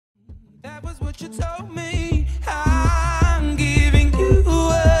That was what you told me. I'm giving you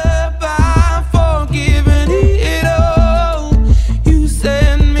up. I'm forgiving it all. You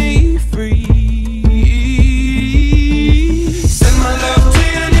set me free. Send my love to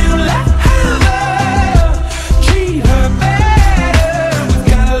your new lover. Treat her better. We've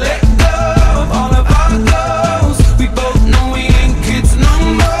gotta let go of all of our goals. We both know we ain't kids no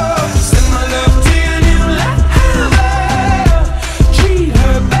more. Send my love to your new lover. Treat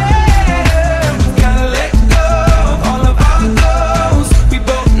her better. We've gotta let go of all of our goals. We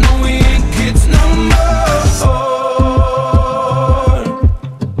both know we ain't kids no more.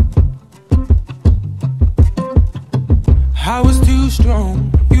 I was too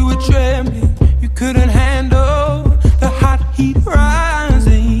strong, you were trembling, you couldn't handle the hot heat right.